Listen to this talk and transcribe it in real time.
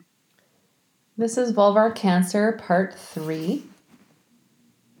This is vulvar cancer, part 3.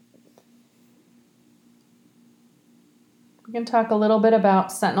 We can talk a little bit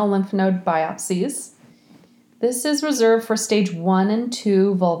about sentinel lymph node biopsies. This is reserved for stage 1 and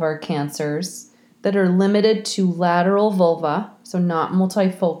 2 vulvar cancers that are limited to lateral vulva, so not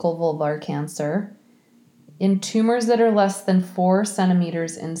multifocal vulvar cancer, in tumors that are less than 4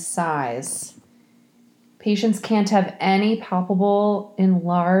 centimeters in size. Patients can't have any palpable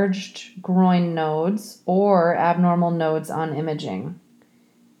enlarged groin nodes or abnormal nodes on imaging.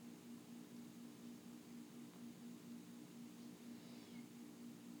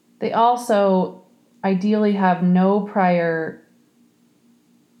 They also ideally have no prior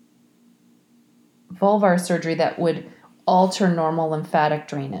vulvar surgery that would alter normal lymphatic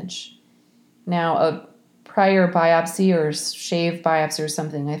drainage. Now, a prior biopsy or shave biopsy or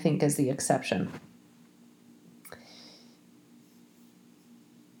something, I think, is the exception.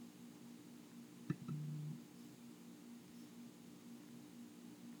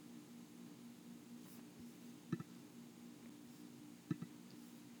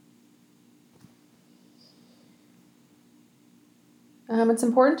 It's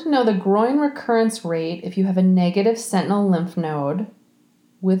important to know the groin recurrence rate if you have a negative sentinel lymph node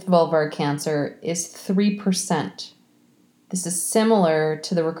with vulvar cancer is 3%. This is similar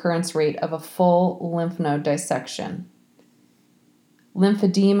to the recurrence rate of a full lymph node dissection.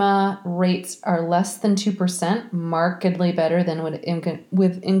 Lymphedema rates are less than 2%, markedly better than with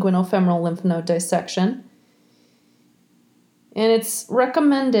inguinal-femoral lymph node dissection. And it's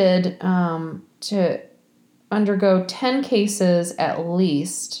recommended to undergo 10 cases at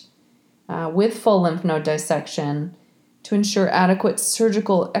least with full lymph node dissection to ensure adequate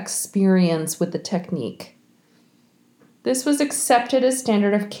surgical experience with the technique. This was accepted as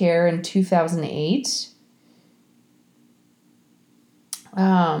standard of care in 2008.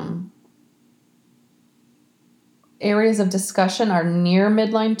 Areas of discussion are near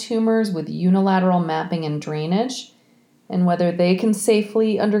midline tumors with unilateral mapping and drainage, and whether they can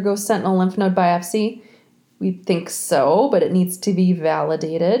safely undergo sentinel lymph node biopsy. We think so, but it needs to be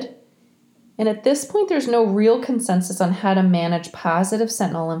validated. And at this point, there's no real consensus on how to manage positive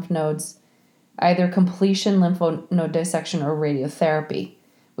sentinel lymph nodes, either completion lymph node dissection or radiotherapy.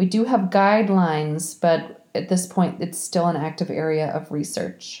 We do have guidelines, but at this point, it's still an active area of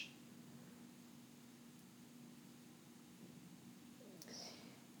research.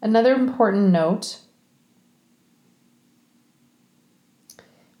 Another important note: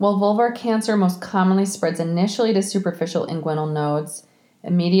 while vulvar cancer most commonly spreads initially to superficial inguinal nodes,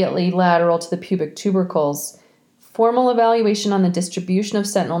 immediately lateral to the pubic tubercles, formal evaluation on the distribution of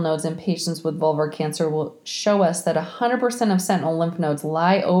sentinel nodes in patients with vulvar cancer will show us that 100% of sentinel lymph nodes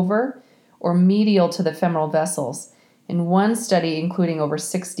lie over or medial to the femoral vessels. In one study, including over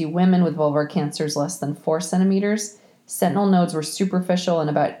 60 women with vulvar cancers less than 4 centimeters, sentinel nodes were superficial in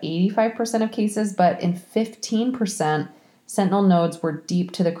about 85% of cases, but in 15%, sentinel nodes were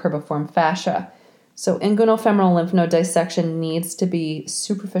deep to the cribriform fascia. So inguinal-femoral lymph node dissection needs to be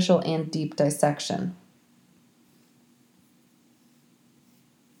superficial and deep dissection.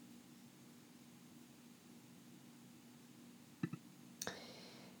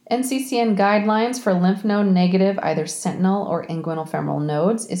 NCCN guidelines for lymph node negative either sentinel or inguinal-femoral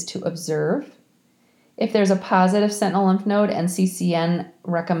nodes is to observe. If there's a positive sentinel lymph node, NCCN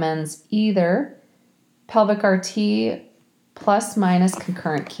recommends either pelvic RT plus minus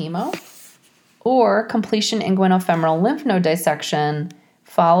concurrent chemo, or completion inguinal-femoral lymph node dissection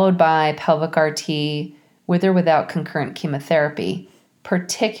followed by pelvic RT with or without concurrent chemotherapy,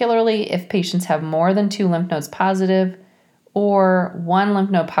 particularly if patients have more than 2 lymph nodes positive or 1 lymph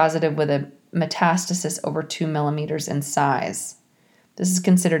node positive with a metastasis over 2 millimeters in size. This is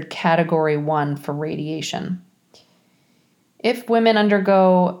considered category 1 for radiation. If women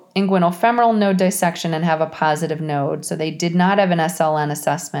undergo inguinal-femoral node dissection and have a positive node, so they did not have an SLN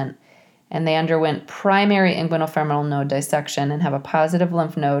assessment, and they underwent primary inguinal-femoral node dissection and have a positive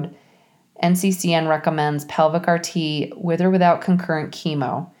lymph node, NCCN recommends pelvic RT with or without concurrent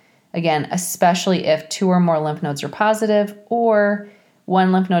chemo. Again, especially if 2 or more lymph nodes are positive or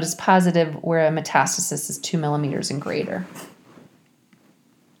 1 lymph node is positive where a metastasis is 2 millimeters and greater.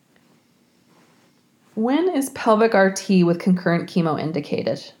 When is pelvic RT with concurrent chemo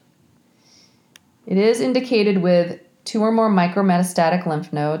indicated? It is indicated with 2 or more micrometastatic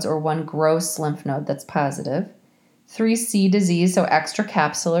lymph nodes or 1 gross lymph node that's positive, 3C disease, so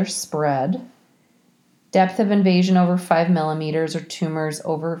extracapsular spread, depth of invasion over 5 millimeters or tumors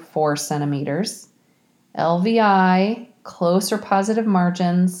over 4 centimeters, LVI, close or positive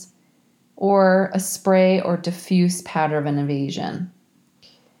margins, or a spray or diffuse pattern of invasion.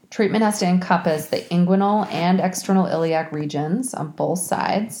 Treatment has to encompass the inguinal and external iliac regions on both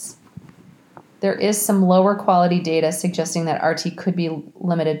sides. There is some lower quality data suggesting that RT could be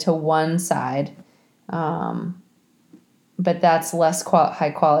limited to one side, but that's less high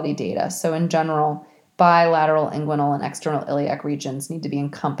quality data. So in general, bilateral inguinal and external iliac regions need to be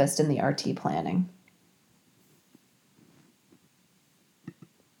encompassed in the RT planning.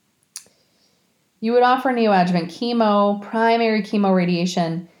 You would offer neoadjuvant chemo, primary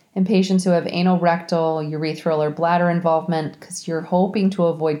chemoradiation in patients who have anal, rectal, urethral, or bladder involvement because you're hoping to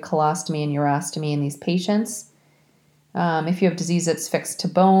avoid colostomy and urostomy in these patients. If you have disease that's fixed to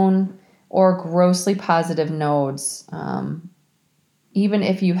bone or grossly positive nodes, even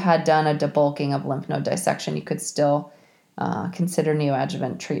if you had done a debulking of lymph node dissection, you could still consider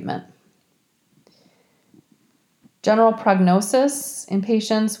neoadjuvant treatment. General prognosis in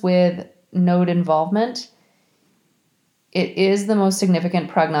patients with node involvement. It is the most significant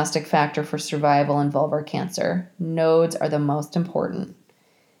prognostic factor for survival in vulvar cancer. Nodes are the most important.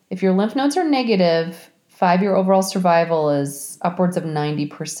 If your lymph nodes are negative, 5-year overall survival is upwards of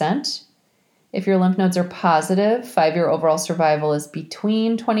 90%. If your lymph nodes are positive, 5-year overall survival is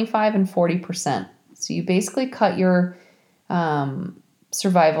between 25 and 40%. So you basically cut your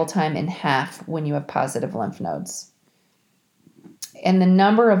survival time in half when you have positive lymph nodes. And the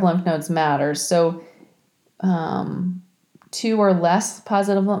number of lymph nodes matters. So 2 or less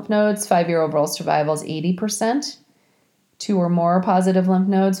positive lymph nodes, 5-year overall survival is 80%. 2 or more positive lymph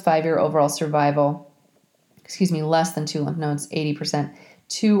nodes, 5-year overall survival, less than 2 lymph nodes, 80%.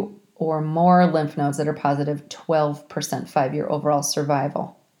 2 or more lymph nodes that are positive, 12% 5-year overall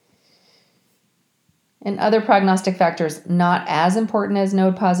survival. And other prognostic factors not as important as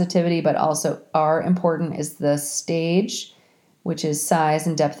node positivity, but also are important, is the stage, which is size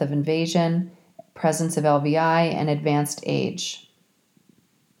and depth of invasion, presence of LVI, and advanced age.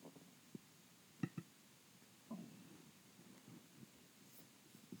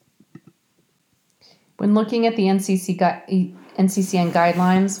 When looking at the NCCN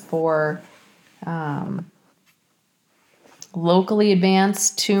guidelines for locally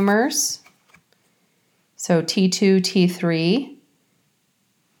advanced tumors, so T2, T3,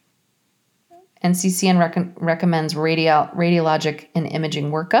 NCCN recommends radiologic and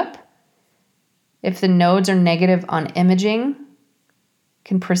imaging workup. If the nodes are negative on imaging,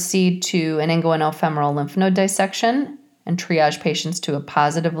 can proceed to an inguinofemoral lymph node dissection and triage patients to a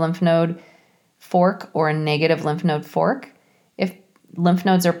positive lymph node fork or a negative lymph node fork. If lymph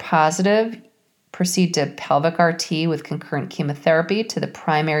nodes are positive, proceed to pelvic RT with concurrent chemotherapy to the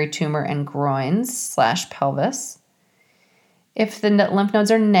primary tumor and groins/pelvis. If the lymph nodes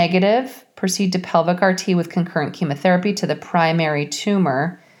are negative, proceed to pelvic RT with concurrent chemotherapy to the primary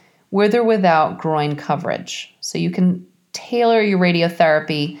tumor with or without groin coverage. So you can tailor your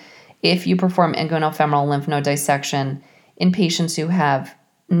radiotherapy if you perform inguinofemoral lymph node dissection in patients who have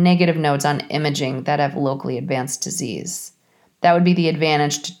negative nodes on imaging that have locally advanced disease. That would be the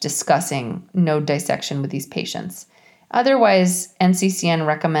advantage to discussing node dissection with these patients. Otherwise, NCCN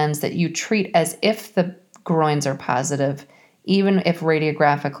recommends that you treat as if the groins are positive, even if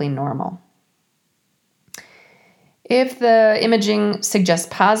radiographically normal. If the imaging suggests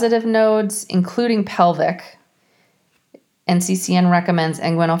positive nodes, including pelvic, NCCN recommends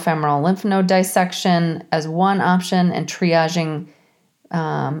inguinofemoral lymph node dissection as one option and triaging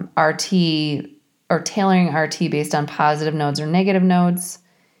RT or tailoring RT based on positive nodes or negative nodes.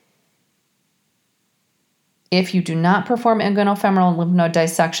 If you do not perform inguinofemoral lymph node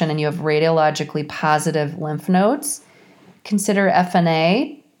dissection and you have radiologically positive lymph nodes, consider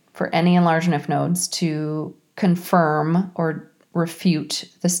FNA for any enlarged lymph nodes to confirm or refute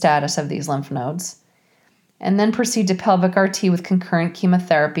the status of these lymph nodes. And then proceed to pelvic RT with concurrent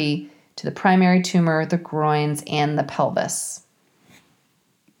chemotherapy to the primary tumor, the groins, and the pelvis.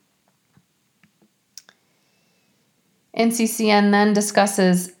 NCCN then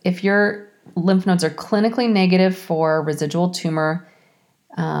discusses if your lymph nodes are clinically negative for residual tumor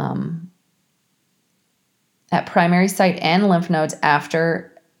at primary site and lymph nodes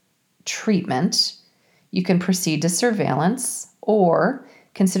after treatment, you can proceed to surveillance or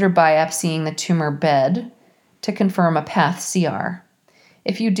consider biopsying the tumor bed to confirm a path CR.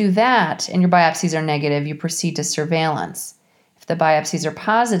 If you do that and your biopsies are negative, you proceed to surveillance. If the biopsies are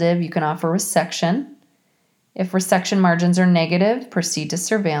positive, you can offer resection. If resection margins are negative, proceed to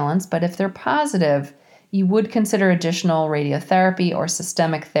surveillance. But if they're positive, you would consider additional radiotherapy or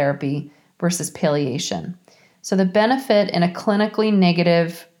systemic therapy versus palliation. So the benefit in a clinically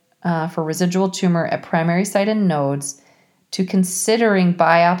negative for residual tumor at primary site and nodes to considering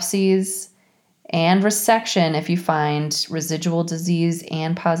biopsies And resection, if you find residual disease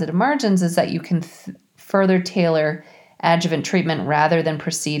and positive margins, is that you can further tailor adjuvant treatment rather than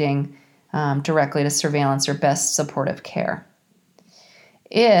proceeding directly to surveillance or best supportive care.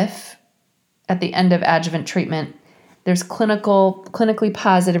 If at the end of adjuvant treatment there's clinically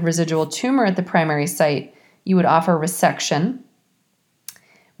positive residual tumor at the primary site, you would offer resection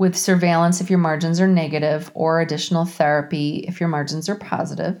with surveillance if your margins are negative, or additional therapy if your margins are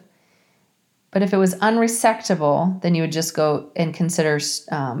positive. But if it was unresectable, then you would just go and consider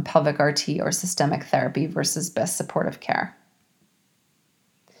pelvic RT or systemic therapy versus best supportive care.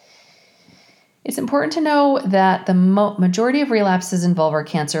 It's important to know that the majority of relapses in vulvar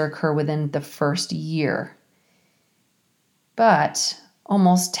cancer occur within the first year. But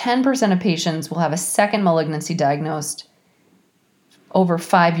almost 10% of patients will have a second malignancy diagnosed over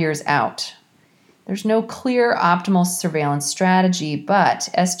 5 years out. There's no clear optimal surveillance strategy, but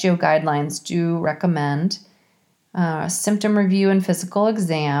SGO guidelines do recommend a symptom review and physical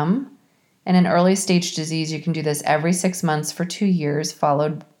exam. And in early stage disease, you can do this every 6 months for 2 years,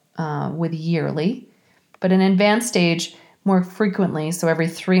 followed with yearly. But in advanced stage, more frequently, so every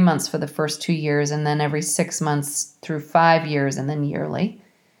 3 months for the first 2 years, and then every 6 months through 5 years, and then yearly.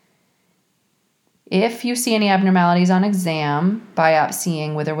 If you see any abnormalities on exam,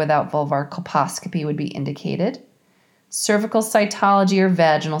 biopsying with or without vulvar colposcopy would be indicated. Cervical cytology or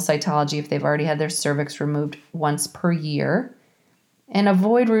vaginal cytology if they've already had their cervix removed once per year. And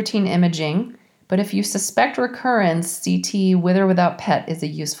avoid routine imaging, but if you suspect recurrence, CT with or without PET is a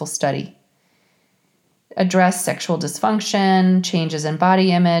useful study. Address sexual dysfunction, changes in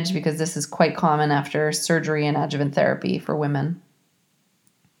body image, because this is quite common after surgery and adjuvant therapy for women.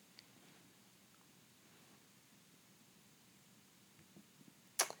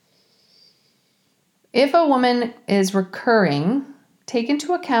 If a woman is recurring, take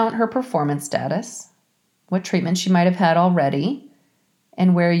into account her performance status, what treatment she might have had already,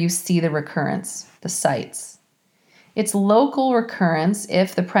 and where you see the recurrence, the sites. It's local recurrence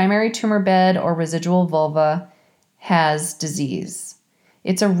if the primary tumor bed or residual vulva has disease.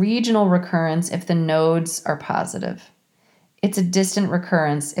 It's a regional recurrence if the nodes are positive. It's a distant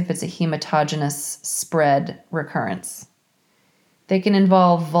recurrence if it's a hematogenous spread recurrence. They can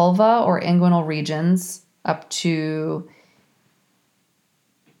involve vulva or inguinal regions they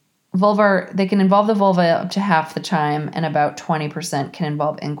can involve the vulva up to half the time, and about 20% can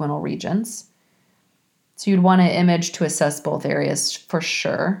involve inguinal regions. So you'd want to image to assess both areas for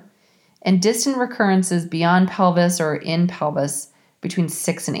sure. And distant recurrences beyond pelvis or in pelvis between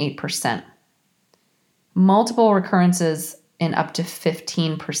 6 and 8%. Multiple recurrences in up to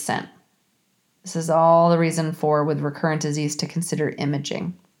 15%. This is all the reason with recurrent disease to consider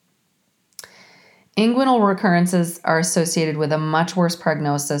imaging. Inguinal recurrences are associated with a much worse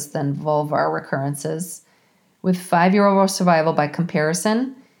prognosis than vulvar recurrences. With 5-year overall survival by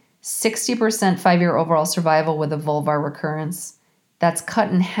comparison, 60% 5-year overall survival with a vulvar recurrence. That's cut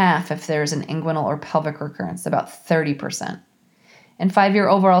in half if there's an inguinal or pelvic recurrence, about 30%. And 5-year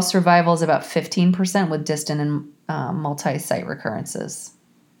overall survival is about 15% with distant and multi-site recurrences.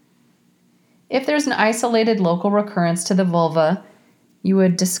 If there's an isolated local recurrence to the vulva, you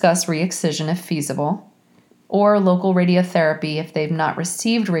would discuss re-excision if feasible, or local radiotherapy if they've not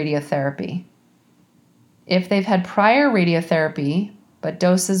received radiotherapy. If they've had prior radiotherapy, but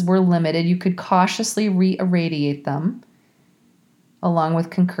doses were limited, you could cautiously re-irradiate them, along with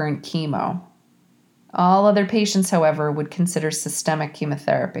concurrent chemo. All other patients, however, would consider systemic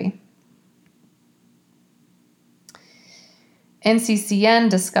chemotherapy. NCCN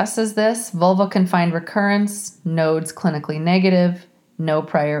discusses this. Vulva confined recurrence, nodes clinically negative, no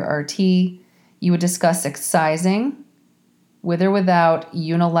prior RT. You would discuss excising, with or without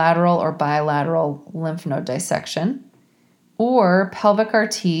unilateral or bilateral lymph node dissection, or pelvic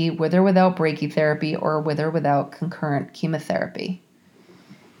RT with or without brachytherapy or with or without concurrent chemotherapy.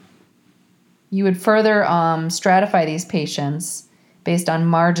 You would further stratify these patients based on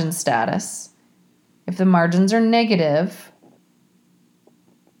margin status. If the margins are negative,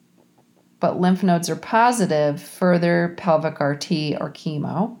 but lymph nodes are positive, further pelvic RT or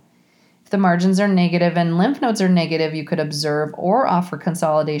chemo. If the margins are negative and lymph nodes are negative, you could observe or offer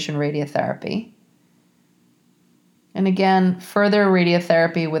consolidation radiotherapy. And again, further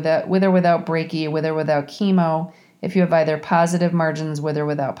radiotherapy with or without brachy, with or without chemo, if you have either positive margins with or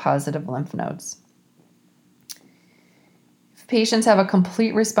without positive lymph nodes. If patients have a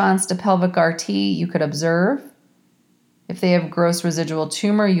complete response to pelvic RT, you could observe. If they have gross residual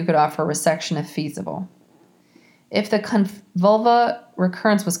tumor, you could offer resection if feasible. If the vulva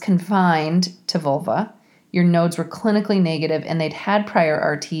recurrence was confined to vulva, your nodes were clinically negative, and they'd had prior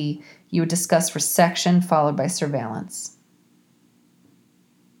RT, You would discuss resection followed by surveillance.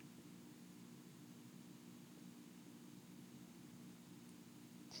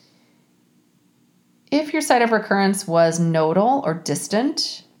 If your site of recurrence was nodal or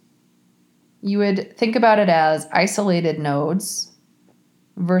distant, you would think about it as isolated nodes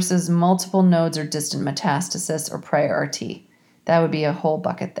versus multiple nodes or distant metastasis or prior RT. That would be a whole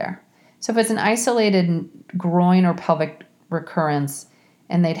bucket there. So if it's an isolated groin or pelvic recurrence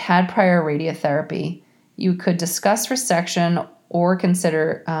and they'd had prior radiotherapy, you could discuss resection or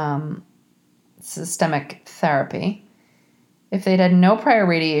consider systemic therapy. If they'd had no prior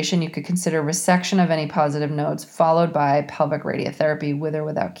radiation, you could consider resection of any positive nodes followed by pelvic radiotherapy with or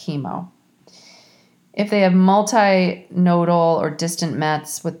without chemo. If they have multinodal or distant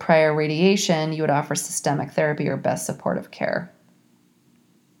mets with prior radiation, you would offer systemic therapy or best supportive care.